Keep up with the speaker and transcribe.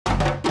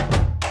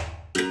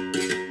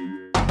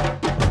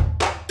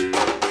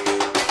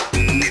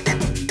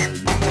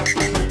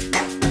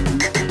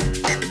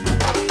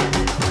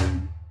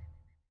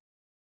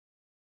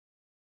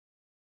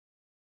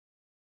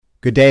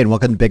Good day and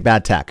welcome to Big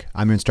Bad Tech.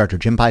 I'm your instructor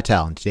Jim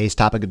Pytel, and today's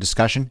topic of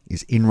discussion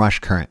is inrush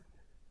current.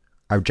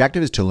 Our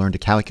objective is to learn to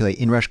calculate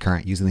inrush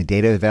current using the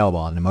data available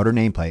on the motor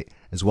nameplate,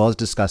 as well as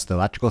discuss the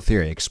electrical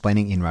theory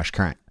explaining inrush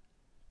current.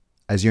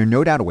 As you're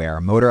no doubt aware,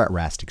 a motor at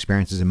rest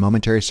experiences a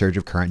momentary surge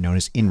of current known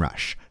as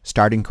inrush,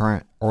 starting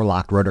current, or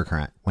locked rotor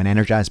current, when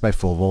energized by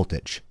full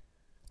voltage.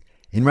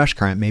 Inrush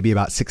current may be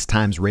about 6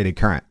 times rated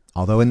current,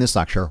 although in this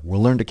lecture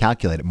we'll learn to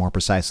calculate it more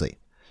precisely.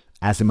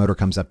 As the motor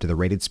comes up to the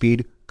rated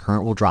speed,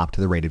 current will drop to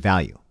the rated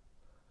value.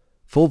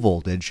 Full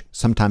voltage,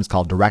 sometimes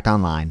called direct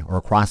online or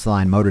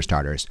across-the-line motor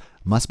starters,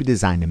 must be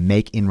designed to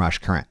make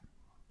inrush current.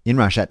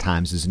 Inrush at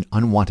times is an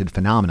unwanted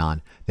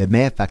phenomenon that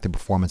may affect the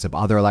performance of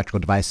other electrical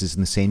devices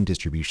in the same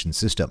distribution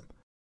system.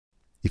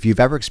 If you've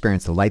ever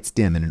experienced the lights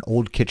dim in an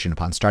old kitchen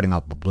upon starting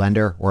up a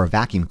blender or a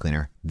vacuum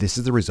cleaner, this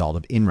is the result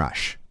of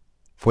inrush.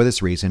 For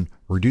this reason,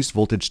 reduced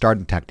voltage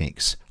starting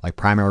techniques, like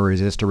primary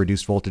resistor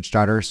reduced voltage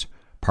starters,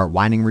 part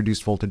winding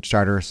reduced voltage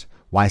starters,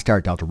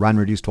 Y-start delta run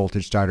reduced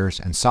voltage starters,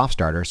 and soft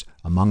starters,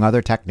 among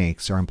other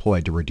techniques, are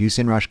employed to reduce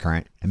inrush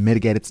current and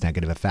mitigate its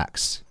negative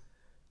effects.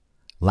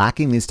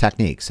 Lacking these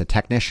techniques, a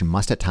technician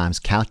must at times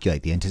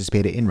calculate the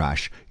anticipated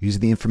inrush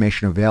using the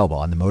information available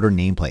on the motor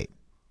nameplate.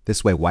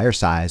 This way, wire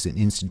size and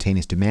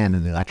instantaneous demand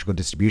in the electrical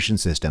distribution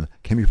system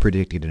can be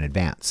predicted in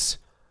advance.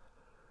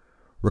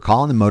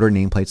 Recall in the motor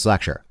nameplates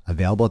lecture,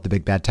 available at the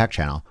Big Bad Tech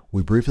channel,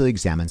 we briefly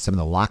examined some of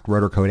the locked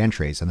rotor code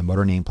entries on the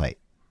motor nameplate.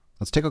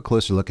 Let's take a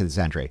closer look at this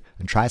entry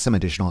and try some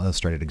additional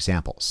illustrated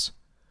examples.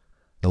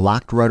 The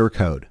locked rotor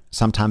code,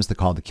 sometimes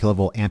called the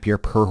kilovolt ampere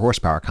per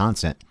horsepower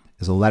constant,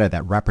 is a letter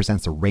that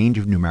represents a range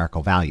of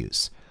numerical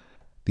values.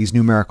 These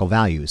numerical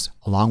values,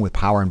 along with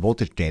power and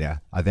voltage data,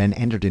 are then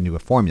entered into a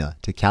formula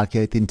to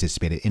calculate the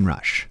anticipated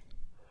inrush.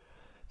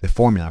 The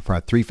formula for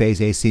a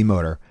 3-phase AC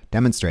motor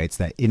demonstrates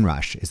that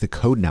inrush is the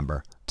code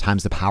number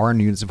times the power in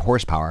units of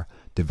horsepower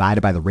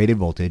divided by the rated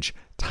voltage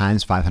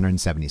times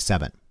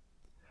 577.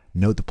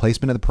 Note the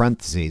placement of the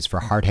parentheses for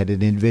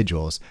hard-headed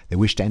individuals that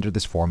wish to enter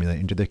this formula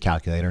into their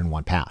calculator in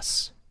one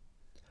pass.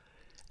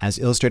 As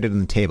illustrated in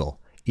the table,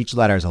 each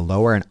letter is a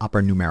lower and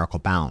upper numerical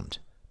bound.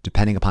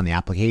 Depending upon the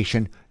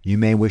application, you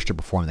may wish to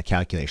perform the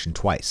calculation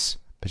twice,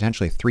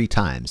 potentially 3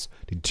 times,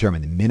 to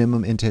determine the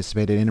minimum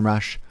anticipated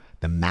inrush,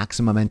 the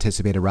maximum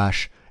anticipated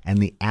rush, and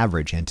the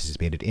average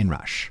anticipated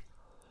inrush.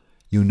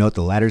 You'll note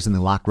the letters in the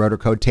locked rotor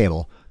code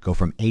table go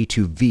from A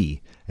to V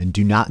and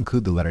do not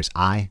include the letters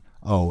I,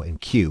 O,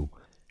 and Q,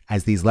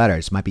 as these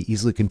letters might be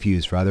easily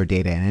confused for other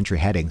data and entry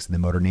headings in the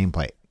motor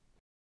nameplate.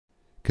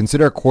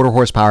 Consider a quarter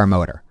horsepower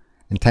motor,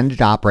 intended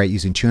to operate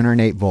using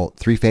 208 volt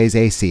 3-phase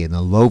AC in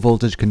the low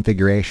voltage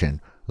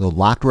configuration with a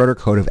locked rotor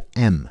code of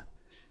M,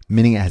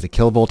 meaning it has a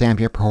kilovolt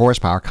ampere per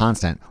horsepower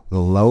constant with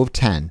a low of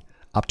 10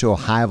 up to a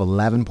high of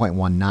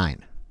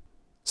 11.19.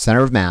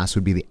 Center of mass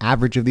would be the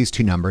average of these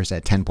two numbers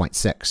at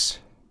 10.6.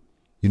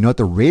 You note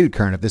the rated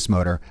current of this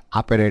motor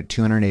operated at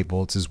 208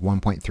 volts is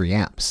 1.3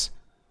 amps.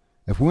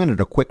 If we wanted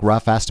a quick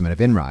rough estimate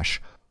of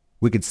inrush,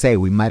 we could say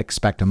we might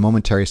expect a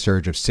momentary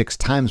surge of 6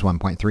 times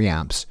 1.3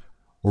 amps,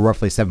 or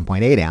roughly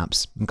 7.8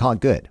 amps, and call it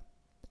good.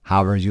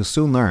 However, as you'll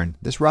soon learn,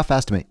 this rough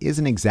estimate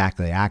isn't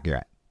exactly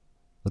accurate.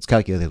 Let's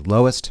calculate the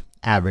lowest,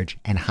 average,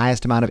 and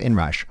highest amount of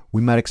inrush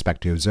we might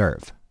expect to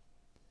observe.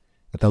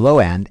 At the low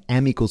end,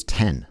 M equals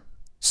 10.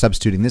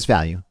 Substituting this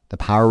value, the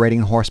power rating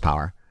in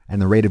horsepower,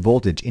 and the rated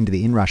voltage into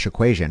the inrush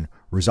equation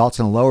results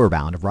in a lower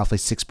bound of roughly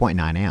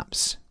 6.9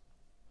 amps.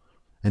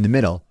 In the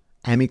middle,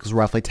 M equals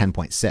roughly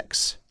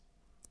 10.6.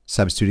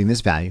 Substituting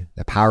this value,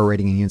 the power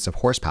rating in units of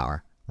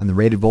horsepower, and the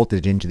rated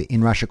voltage into the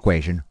inrush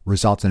equation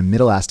results in a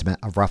middle estimate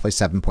of roughly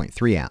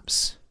 7.3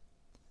 amps.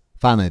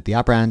 Finally, at the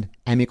upper end,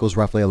 M equals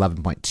roughly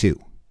 11.2.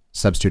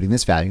 Substituting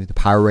this value, the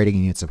power rating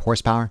in units of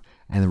horsepower,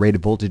 and the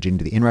rated voltage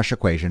into the inrush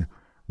equation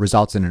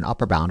results in an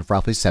upper bound of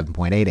roughly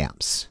 7.8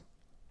 amps.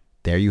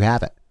 There you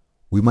have it.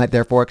 We might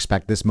therefore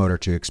expect this motor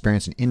to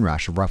experience an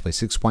inrush of roughly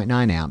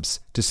 6.9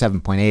 amps to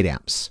 7.8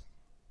 amps.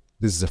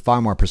 This is a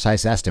far more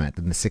precise estimate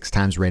than the 6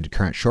 times rated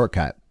current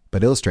shortcut,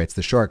 but illustrates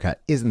the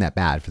shortcut isn't that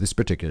bad for this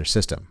particular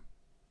system.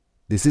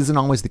 This isn't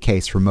always the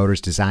case for motors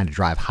designed to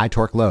drive high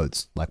torque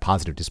loads like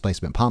positive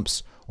displacement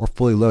pumps or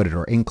fully loaded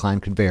or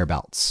inclined conveyor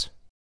belts.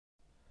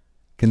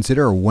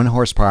 Consider a 1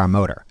 horsepower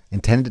motor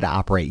intended to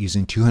operate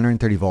using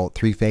 230 volt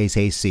 3-phase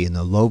AC in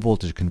the low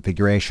voltage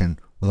configuration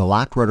with a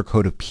locked rotor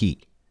code of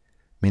P,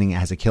 meaning it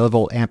has a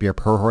kilovolt ampere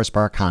per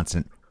horsepower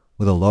constant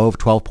with a low of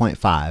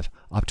 12.5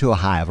 up to a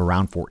high of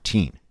around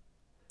 14.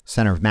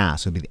 Center of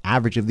mass would be the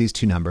average of these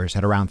two numbers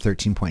at around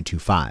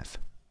 13.25.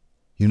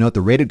 You note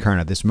the rated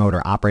current of this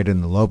motor operated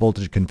in the low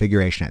voltage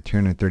configuration at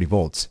 330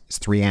 volts is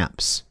 3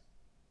 amps.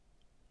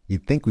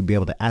 You'd think we'd be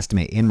able to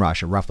estimate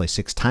inrush at roughly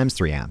 6 times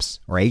 3 amps,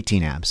 or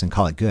 18 amps, and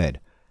call it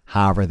good.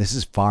 However, this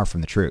is far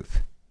from the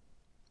truth.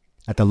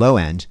 At the low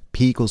end,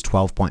 P equals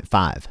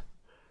 12.5.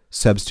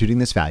 Substituting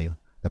this value,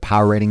 the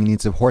power rating in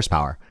units of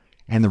horsepower,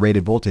 and the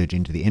rated voltage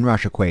into the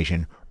inrush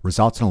equation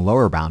results in a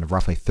lower bound of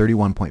roughly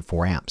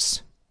 31.4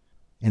 amps.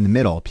 In the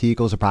middle, P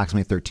equals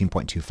approximately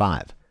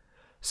 13.25.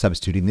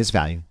 Substituting this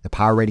value, the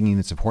power rating in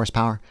units of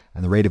horsepower,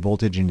 and the rated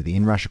voltage into the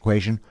inrush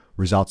equation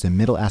results in a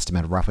middle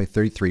estimate of roughly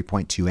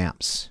 33.2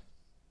 amps.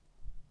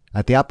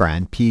 At the upper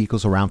end, P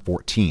equals around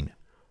 14.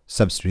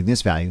 Substituting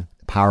this value,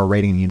 the power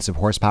rating in units of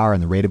horsepower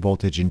and the rated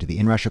voltage into the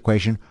inrush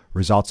equation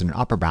results in an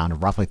upper bound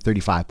of roughly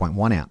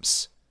 35.1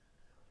 amps.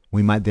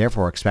 We might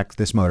therefore expect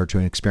this motor to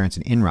experience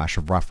an inrush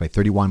of roughly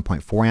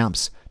 31.4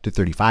 amps to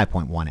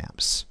 35.1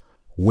 amps.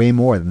 Way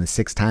more than the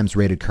 6 times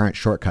rated current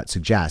shortcut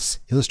suggests,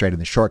 illustrating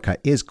the shortcut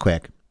is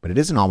quick, but it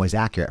isn't always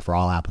accurate for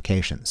all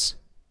applications.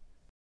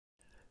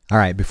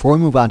 Alright, before we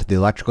move on to the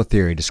electrical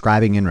theory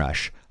describing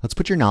inrush, let's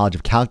put your knowledge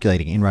of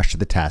calculating inrush to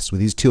the test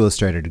with these two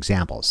illustrated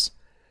examples.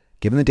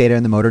 Given the data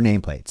in the motor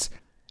nameplates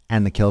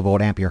and the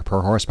kilovolt ampere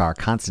per horsepower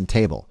constant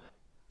table,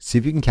 see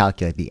if you can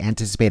calculate the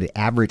anticipated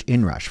average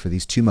inrush for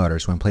these two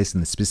motors when placed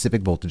in the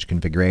specific voltage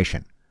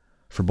configuration.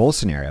 For both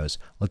scenarios,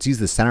 let's use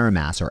the center of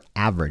mass or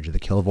average of the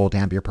kilovolt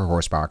ampere per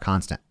horsepower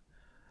constant.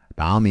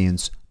 By all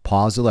means,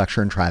 pause the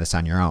lecture and try this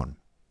on your own.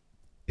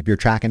 If you're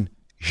tracking,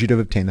 you should have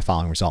obtained the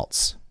following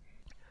results.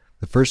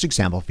 The first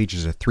example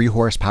features a 3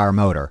 horsepower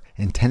motor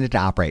intended to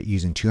operate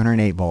using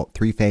 208 volt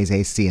 3-phase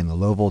AC in the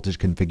low voltage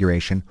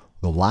configuration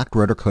with a locked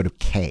rotor code of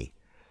K,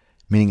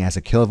 meaning it has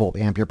a kilovolt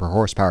ampere per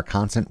horsepower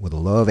constant with a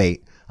low of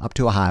 8 up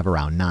to a high of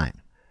around 9.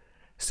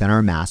 Center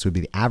of mass would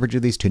be the average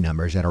of these two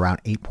numbers at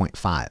around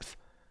 8.5.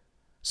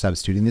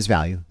 Substituting this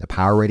value, the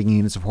power rating in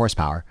units of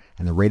horsepower,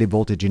 and the rated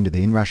voltage into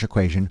the inrush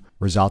equation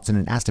results in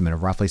an estimate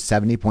of roughly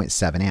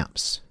 70.7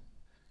 amps.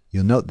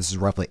 You'll note this is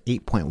roughly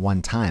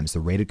 8.1 times the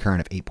rated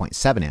current of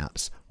 8.7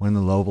 amps when in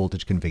the low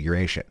voltage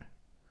configuration.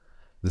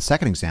 The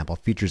second example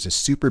features a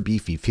super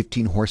beefy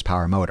 15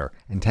 horsepower motor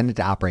intended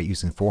to operate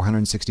using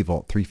 460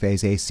 volt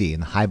 3-phase AC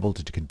in the high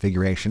voltage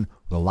configuration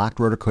with a locked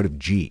rotor code of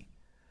G,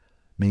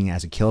 meaning it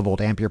has a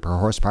kilovolt ampere per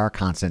horsepower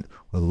constant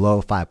with a low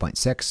of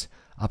 5.6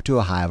 up to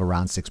a high of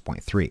around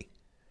 6.3.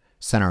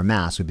 Center of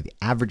mass would be the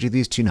average of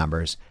these two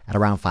numbers at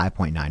around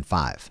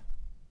 5.95.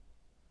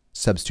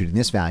 Substituting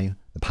this value,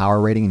 the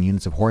power rating in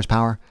units of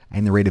horsepower,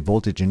 and the rated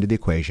voltage into the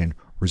equation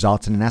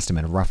results in an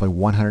estimate of roughly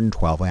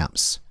 112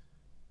 amps.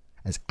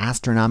 As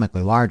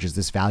astronomically large as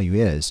this value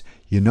is,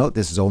 you note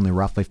this is only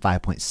roughly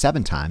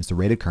 5.7 times the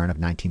rated current of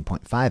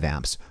 19.5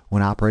 amps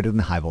when operated in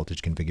the high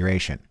voltage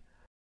configuration.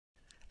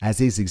 As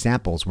these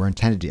examples were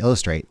intended to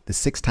illustrate, the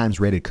 6 times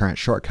rated current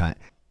shortcut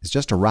is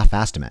just a rough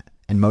estimate,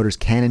 and motors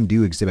can and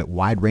do exhibit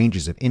wide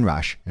ranges of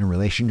inrush in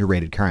relation to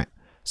rated current,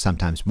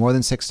 sometimes more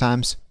than 6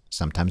 times,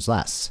 sometimes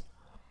less.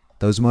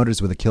 Those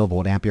motors with a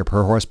kilovolt ampere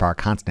per horsepower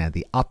constant at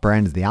the upper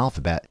end of the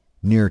alphabet,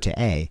 nearer to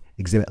A,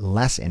 exhibit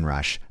less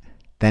inrush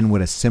than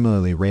would a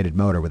similarly rated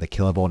motor with a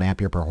kilovolt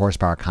ampere per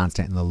horsepower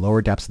constant in the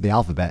lower depths of the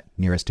alphabet,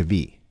 nearest to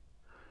V.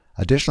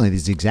 Additionally,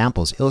 these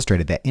examples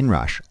illustrated that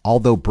inrush,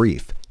 although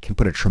brief, can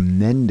put a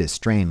tremendous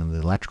strain on the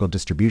electrical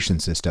distribution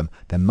system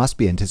that must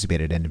be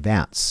anticipated in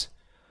advance.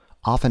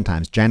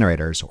 Oftentimes,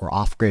 generators or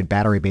off-grid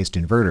battery-based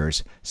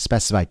inverters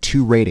specify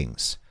 2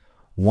 ratings.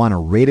 1, a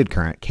rated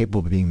current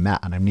capable of being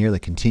met on a nearly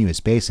continuous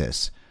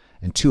basis,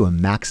 and 2, a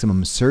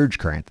maximum surge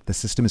current that the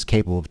system is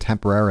capable of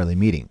temporarily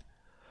meeting.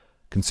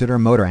 Consider a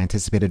motor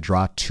anticipated to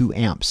draw 2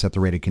 amps at the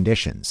rated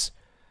conditions.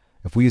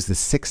 If we use the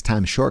 6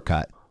 times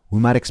shortcut, we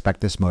might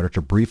expect this motor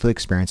to briefly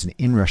experience an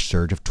inrush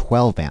surge of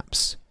 12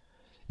 amps.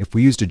 If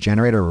we used a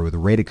generator with a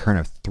rated current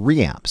of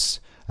 3 amps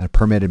and a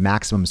permitted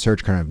maximum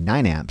surge current of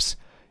 9 amps,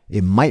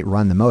 it might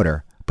run the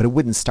motor, but it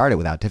wouldn't start it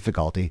without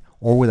difficulty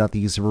or without the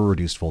use of a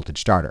reduced voltage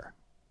starter.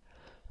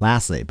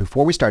 Lastly,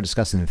 before we start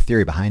discussing the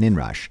theory behind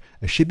inrush,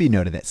 it should be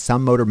noted that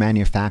some motor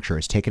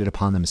manufacturers take it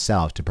upon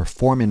themselves to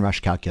perform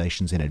inrush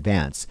calculations in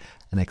advance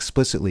and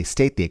explicitly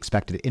state the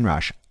expected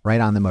inrush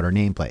right on the motor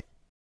nameplate.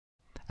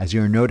 As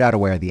you are no doubt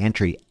aware, the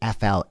entry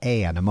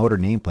FLA on a motor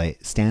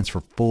nameplate stands for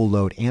full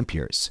load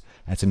amperes.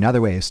 That's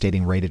another way of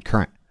stating rated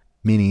current,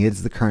 meaning it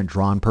is the current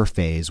drawn per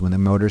phase when the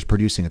motor is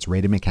producing its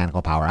rated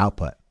mechanical power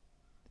output.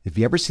 If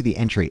you ever see the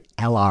entry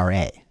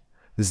LRA,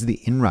 this is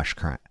the inrush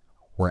current,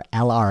 where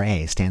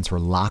LRA stands for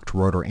locked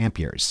rotor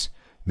amperes,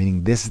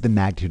 meaning this is the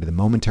magnitude of the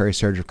momentary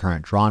surge of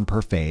current drawn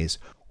per phase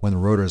when the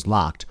rotor is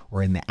locked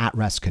or in the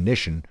at-rest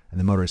condition and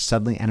the motor is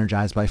suddenly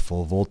energized by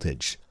full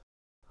voltage.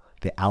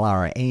 The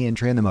LRA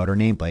entry in the motor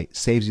nameplate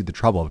saves you the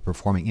trouble of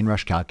performing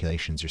inrush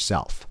calculations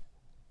yourself.